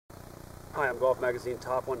Hi, I'm Golf Magazine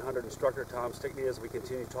Top 100 instructor Tom Stickney. As we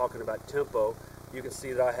continue talking about tempo, you can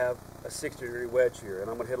see that I have a 60-degree wedge here, and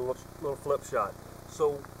I'm going to hit a little flip shot.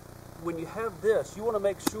 So when you have this, you want to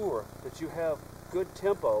make sure that you have good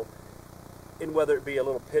tempo in whether it be a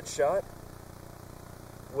little pitch shot,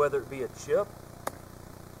 whether it be a chip,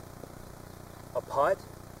 a putt,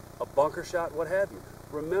 a bunker shot, what have you.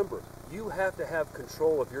 Remember, you have to have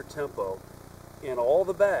control of your tempo in all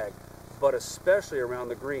the bag, but especially around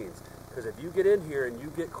the greens. Because if you get in here and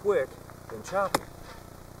you get quick and choppy,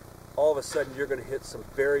 all of a sudden you're going to hit some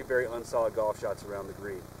very, very unsolid golf shots around the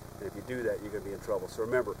green. And if you do that, you're going to be in trouble. So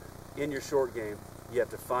remember, in your short game, you have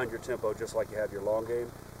to find your tempo just like you have your long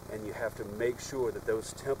game, and you have to make sure that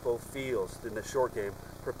those tempo feels in the short game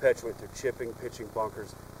perpetuate through chipping, pitching,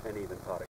 bunkers, and even putting.